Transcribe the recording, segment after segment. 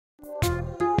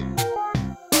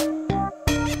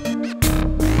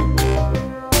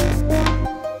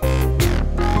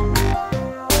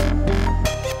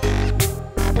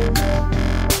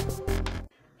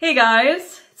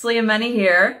guys, it's Lia Meni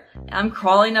here. I'm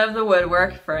crawling out of the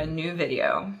woodwork for a new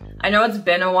video. I know it's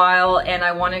been a while and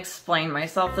I want to explain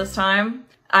myself this time.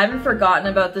 I haven't forgotten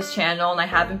about this channel and I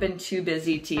haven't been too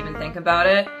busy to even think about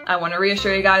it. I want to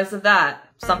reassure you guys of that.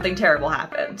 Something terrible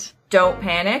happened. Don't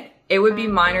panic. It would be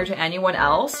minor to anyone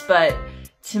else, but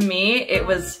to me, it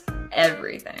was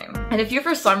everything. And if you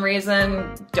for some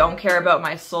reason don't care about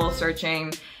my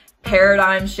soul-searching,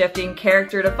 paradigm-shifting,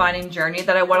 character-defining journey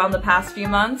that I went on the past few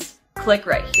months, click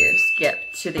right here, skip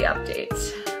to the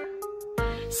updates.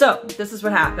 So, this is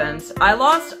what happened. I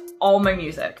lost all my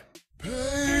music. Without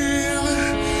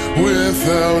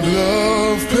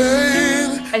love,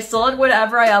 pain. I still had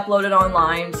whatever I uploaded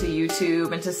online to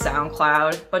YouTube and to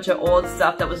SoundCloud, a bunch of old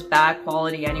stuff that was bad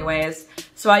quality anyways.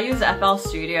 So I use FL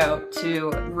Studio to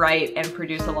write and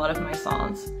produce a lot of my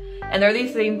songs. And there are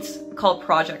these things called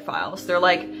project files. They're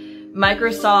like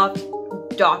Microsoft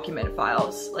document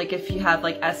files, like if you have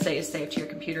like essays saved to your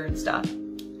computer and stuff.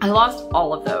 I lost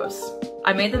all of those.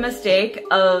 I made the mistake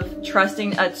of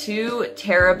trusting a 2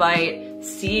 terabyte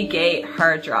Seagate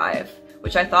hard drive,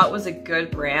 which I thought was a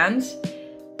good brand.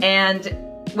 And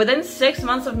within 6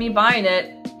 months of me buying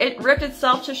it, it ripped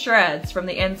itself to shreds from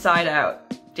the inside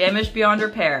out. Damaged beyond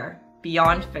repair,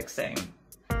 beyond fixing.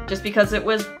 Just because it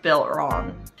was built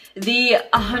wrong. The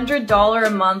 $100 a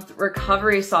month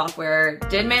recovery software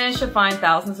did manage to find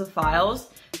thousands of files,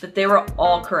 but they were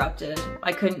all corrupted.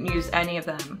 I couldn't use any of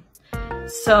them.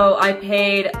 So I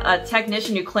paid a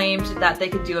technician who claimed that they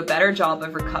could do a better job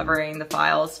of recovering the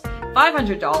files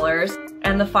 $500,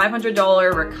 and the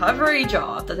 $500 recovery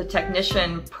job that the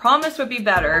technician promised would be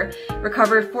better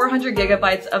recovered 400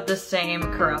 gigabytes of the same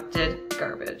corrupted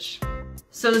garbage.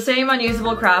 So the same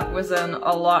unusable crap was in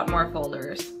a lot more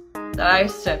folders that I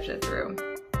sifted through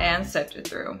and sifted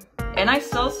through. And I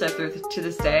still sift through to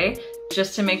this day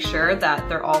just to make sure that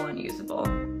they're all unusable.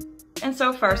 And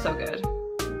so far so good.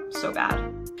 So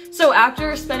bad. So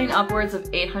after spending upwards of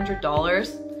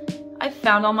 $800, I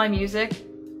found all my music.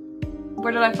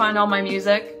 Where did I find all my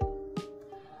music?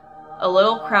 A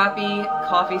little crappy,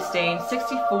 coffee-stained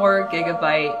 64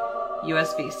 gigabyte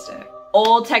USB stick.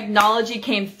 Old technology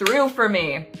came through for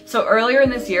me. So earlier in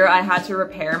this year, I had to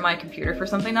repair my computer for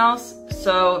something else.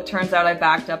 So it turns out I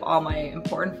backed up all my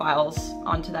important files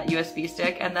onto that USB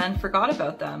stick and then forgot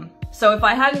about them. So if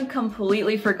I hadn't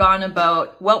completely forgotten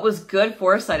about what was good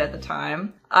foresight at the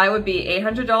time, I would be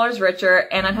 $800 richer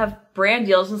and I'd have brand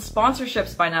deals and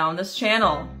sponsorships by now on this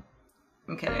channel.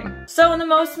 I'm kidding. So in the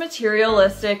most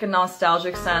materialistic and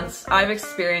nostalgic sense, I've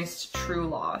experienced true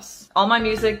loss. All my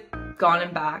music gone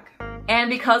and back. And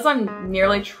because I'm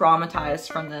nearly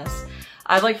traumatized from this,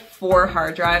 I have like 4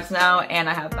 hard drives now and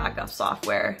I have backup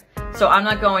software. So I'm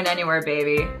not going anywhere,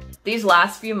 baby. These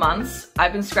last few months,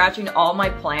 I've been scratching all my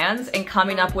plans and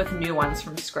coming up with new ones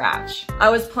from scratch. I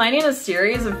was planning a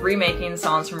series of remaking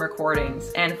songs from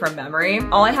recordings and from memory.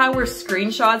 All I had were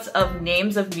screenshots of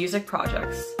names of music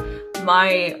projects.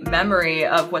 My memory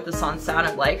of what the song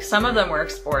sounded like, some of them were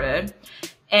exported.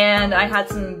 And I had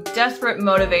some desperate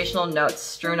motivational notes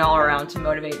strewn all around to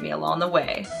motivate me along the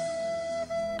way.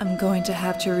 I'm going to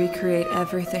have to recreate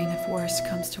everything if worse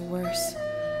comes to worse.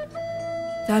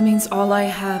 That means all I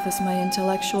have is my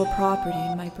intellectual property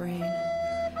in my brain,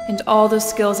 and all the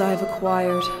skills I've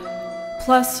acquired,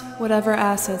 plus whatever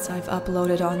assets I've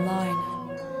uploaded online.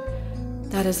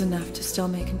 That is enough to still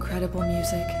make incredible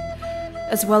music,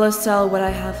 as well as sell what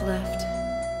I have left.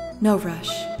 No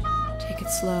rush. Take it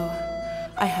slow.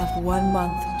 I have 1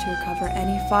 month to recover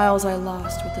any files I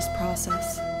lost with this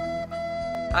process.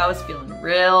 I was feeling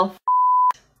real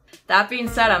That being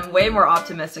said, I'm way more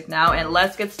optimistic now, and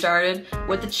let's get started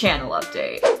with the channel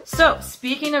update. So,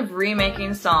 speaking of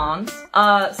remaking songs,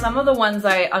 some of the ones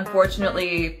I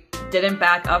unfortunately didn't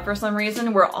back up for some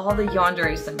reason were all the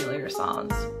Yandere Simulator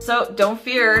songs. So don't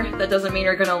fear, that doesn't mean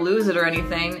you're gonna lose it or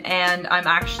anything, and I'm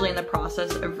actually in the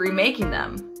process of remaking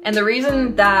them. And the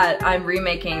reason that I'm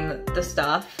remaking the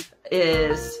stuff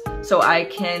is so I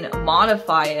can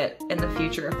modify it in the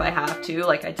future if I have to,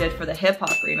 like I did for the hip hop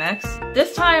remix.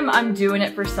 This time I'm doing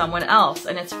it for someone else,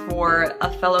 and it's for a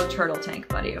fellow Turtle Tank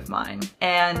buddy of mine.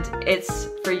 And it's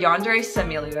for Yandere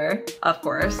Simulator, of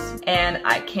course, and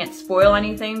I can't spoil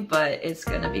anything, but it's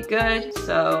gonna be good,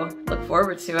 so look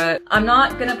forward to it. I'm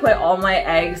not gonna put all my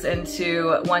eggs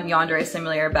into one Yandere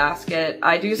Simulator basket.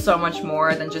 I do so much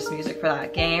more than just music for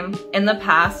that game. In the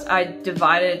past, I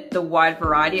divided the wide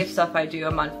variety of stuff I do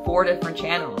among 4 different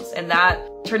channels, and that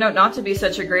turned out not to be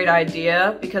such a great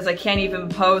idea because I can't even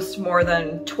post more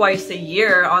than twice a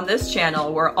year on this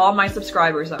channel where all my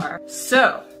subscribers are.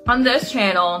 So On this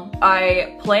channel,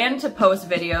 I plan to post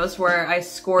videos where I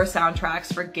score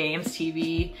soundtracks for games,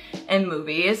 TV, and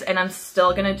movies, and I'm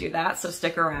still gonna do that, so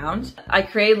stick around. I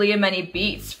create Lia Meni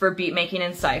beats for beat making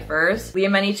and ciphers. Lia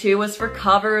Meni 2 was for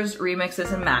covers,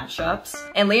 remixes, and mashups.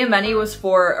 And Lia Meni was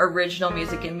for original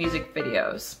music and music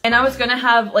videos. And I was gonna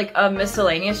have like a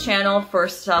miscellaneous channel for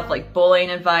stuff like bullying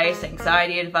advice,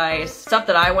 anxiety advice, stuff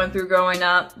that I went through growing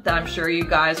up that I'm sure you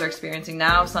guys are experiencing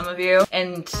now, some of you.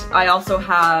 And I also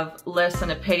have lists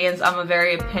and opinions. I'm a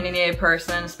very opinionated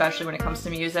person, especially when it comes to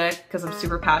music, because I'm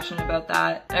super passionate about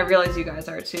that. And I realize you guys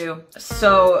are too.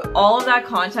 So all of that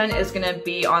content is gonna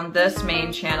be on this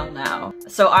main channel now.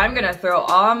 So I'm gonna throw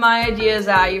all my ideas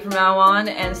at you from now on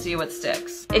and see what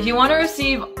sticks. If you want to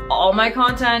receive all my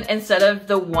content instead of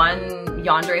the one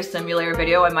Yandere simulator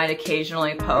video I might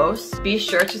occasionally post, be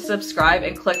sure to subscribe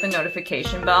and click the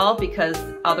notification bell, because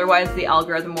otherwise the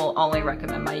algorithm will only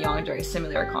recommend my Yandere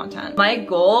simulator content. My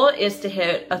goal is to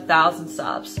hit 1,000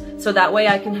 subs, so that way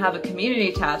I can have a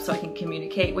community tab so I can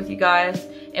communicate with you guys,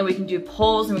 and we can do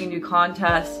polls and we can do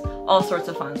contests, all sorts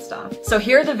of fun stuff. So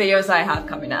here are the videos I have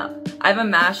coming up. I have a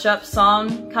mashup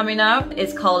song coming up.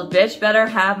 It's called Bitch Better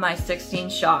Have My 16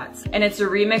 Shots. And it's a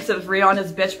remix of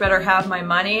Rihanna's Bitch Better Have My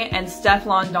Money and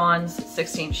Stefflon Don's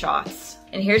 16 Shots.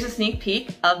 And here's a sneak peek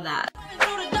of that.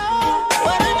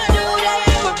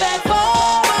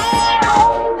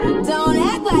 Don't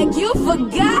act like you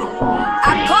forgot.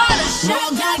 I call a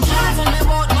shot.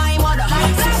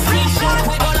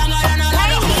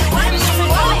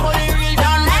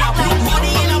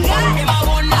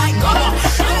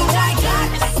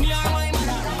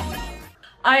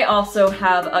 I also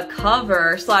have a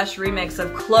cover slash remix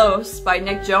of Close by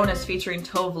Nick Jonas featuring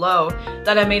Tove Lo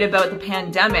that I made about the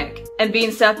pandemic and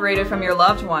being separated from your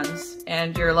loved ones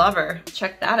and your lover.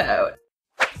 Check that out.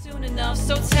 Soon enough,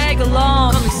 so tag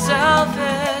along. Don't be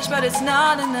selfish, but it's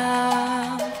not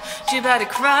enough. You've had a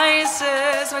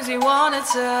crisis, makes me wanna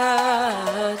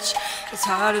touch. It's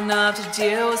hard enough to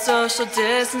deal with social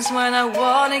distance when I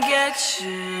wanna get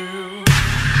you.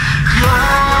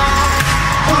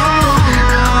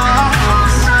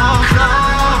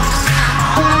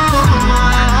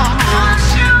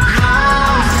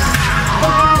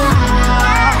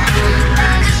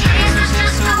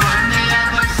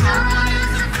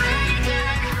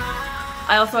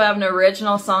 I also have an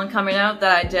original song coming out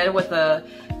that I did with a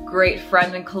great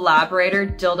friend and collaborator,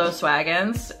 Dildo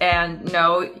Swaggins. And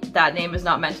no, that name is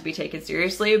not meant to be taken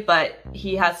seriously, but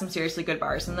he has some seriously good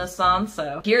bars in this song.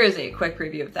 So here is a quick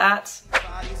preview of that.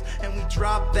 And we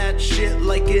drop that shit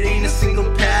like it ain't a single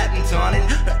patent on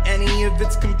it or any of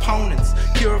its components.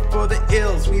 Cure for the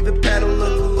ills, we the petal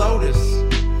of the lotus.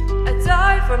 I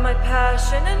die for my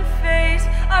passion and faith.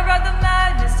 I ride the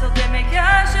madness till they make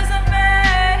ashes of me.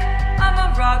 I'm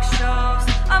a rock shows,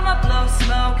 I'm a blow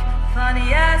smoke,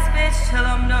 funny ass bitch till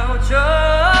I'm no joke.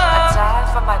 I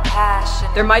die for my passion.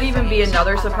 There might even be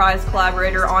another surprise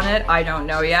collaborator on it, I don't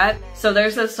know yet. So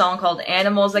there's this song called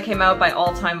Animals that came out by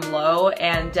All Time Low,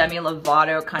 and Demi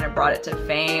Lovato kind of brought it to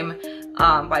fame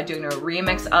by doing a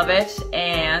remix of it,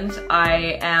 and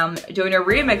I am doing a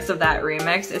remix of that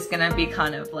remix. It's gonna be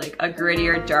kind of like a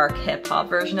grittier, dark hip-hop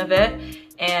version of it,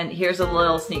 and here's a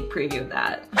little sneak preview of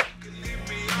that.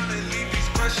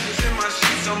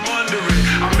 I'm wondering,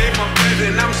 I made my bed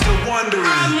and I'm still wondering.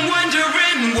 I'm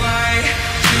wondering why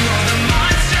do all the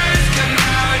monsters come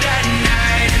out at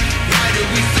night? Why do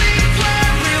we sleep where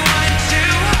we want to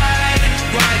hide?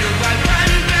 Why do I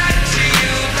run back to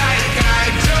you like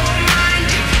I don't mind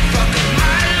if you fuck up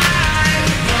my life?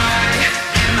 Why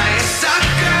am I a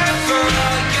sucker for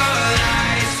all your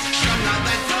lies? Strung out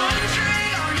like laundry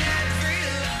on every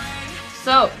line.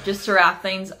 So just to wrap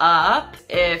things up,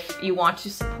 if you want to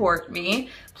support me,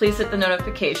 please hit the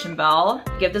notification bell.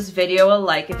 Give this video a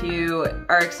like if you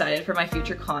are excited for my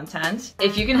future content.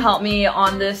 If you can help me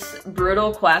on this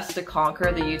brutal quest to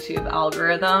conquer the YouTube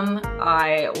algorithm,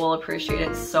 I will appreciate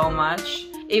it so much.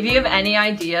 If you have any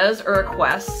ideas or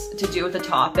requests to do with the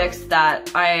topics that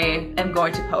I am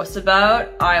going to post about,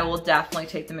 I will definitely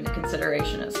take them into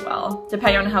consideration as well,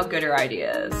 depending on how good your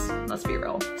idea is. Let's be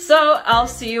real. So I'll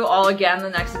see you all again in the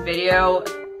next video.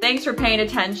 Thanks for paying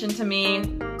attention to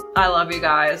me. I love you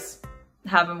guys.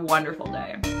 Have a wonderful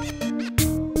day.